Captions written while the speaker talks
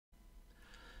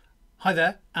Hi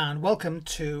there, and welcome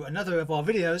to another of our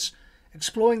videos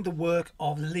exploring the work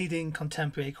of leading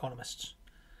contemporary economists.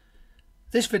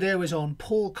 This video is on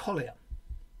Paul Collier.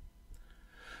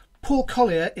 Paul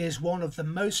Collier is one of the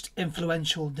most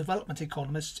influential development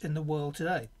economists in the world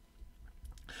today.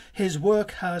 His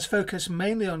work has focused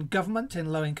mainly on government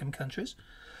in low-income countries,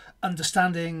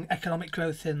 understanding economic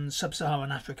growth in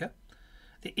sub-Saharan Africa,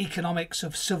 the economics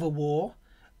of civil war,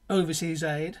 overseas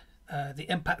aid,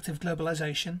 the impact of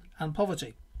globalisation and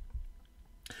poverty.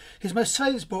 His most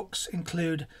famous books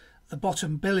include The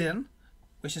Bottom Billion,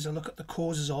 which is a look at the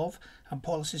causes of and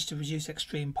policies to reduce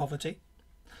extreme poverty,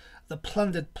 The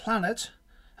Plundered Planet,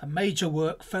 a major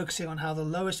work focusing on how the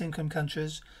lowest income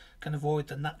countries can avoid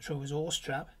the natural resource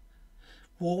trap,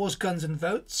 Wars, Guns and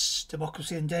Votes,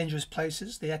 Democracy in Dangerous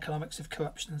Places, the Economics of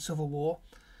Corruption and Civil War,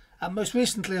 and most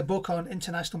recently a book on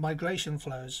international migration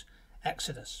flows,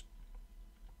 Exodus.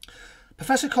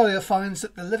 Professor Collier finds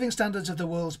that the living standards of the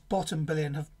world's bottom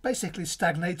billion have basically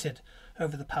stagnated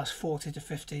over the past 40 to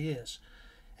 50 years.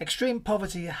 Extreme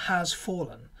poverty has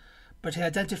fallen, but he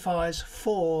identifies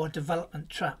 4 development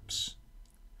traps.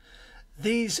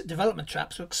 These development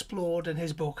traps were explored in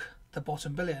his book, The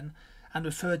Bottom Billion, and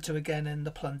referred to again in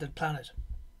The Plundered Planet.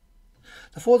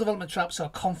 The 4 development traps are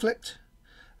conflict,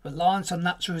 reliance on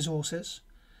natural resources,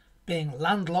 being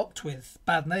landlocked with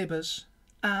bad neighbours,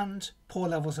 and poor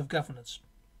levels of governance.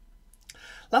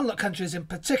 Landlocked countries in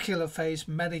particular face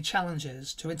many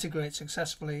challenges to integrate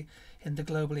successfully in the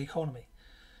global economy.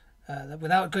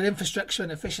 Without good infrastructure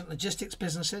and efficient logistics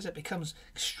businesses, it becomes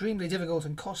extremely difficult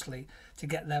and costly to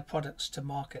get their products to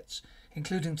markets,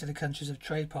 including to the countries of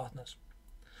trade partners.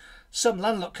 Some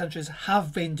landlocked countries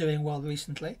have been doing well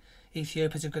recently.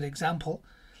 Ethiopia is a good example,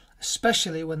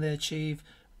 especially when they achieve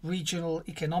regional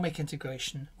economic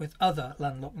integration with other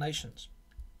landlocked nations.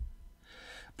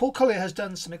 Paul Collier has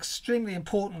done some extremely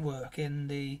important work on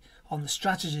the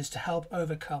strategies to help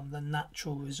overcome the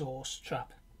natural resource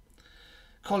trap.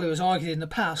 Collier has argued in the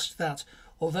past that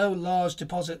although large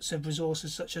deposits of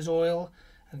resources such as oil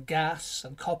and gas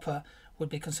and copper would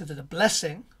be considered a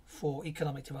blessing for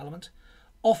economic development,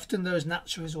 often those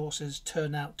natural resources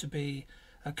turn out to be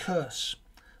a curse.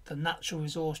 The natural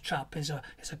resource trap is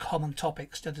a common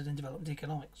topic studied in development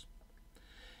economics.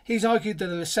 He's argued that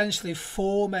there are essentially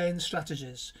 4 main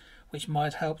strategies which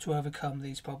might help to overcome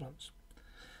these problems.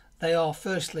 They are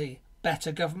firstly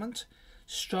better government,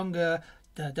 stronger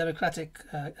democratic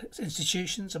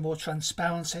institutions and more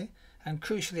transparency, and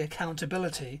crucially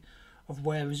accountability of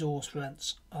where resource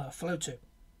rents flow to.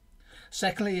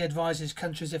 Secondly, he advises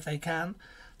countries, if they can,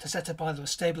 to set up either a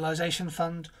stabilisation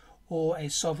fund or a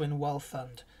sovereign wealth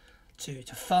fund to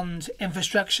fund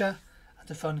infrastructure and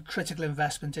to fund critical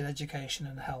investment in education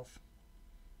and health.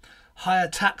 Higher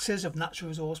taxes of natural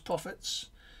resource profits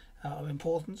are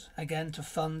important, again to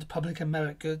fund public and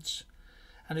merit goods,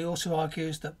 and he also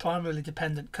argues that primarily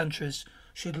dependent countries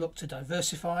should look to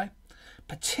diversify,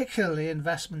 particularly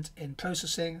investment in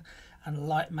processing and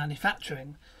light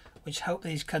manufacturing, which help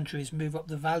these countries move up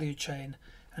the value chain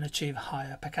and achieve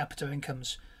higher per capita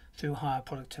incomes through higher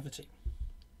productivity.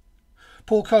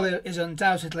 Paul Collier is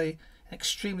undoubtedly an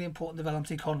extremely important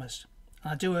development economist,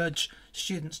 and I do urge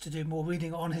students to do more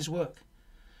reading on his work.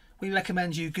 We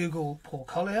recommend you Google Paul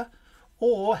Collier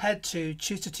or head to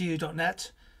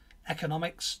tutor2u.net,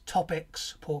 economics,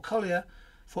 topics, Paul Collier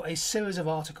for a series of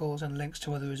articles and links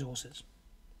to other resources.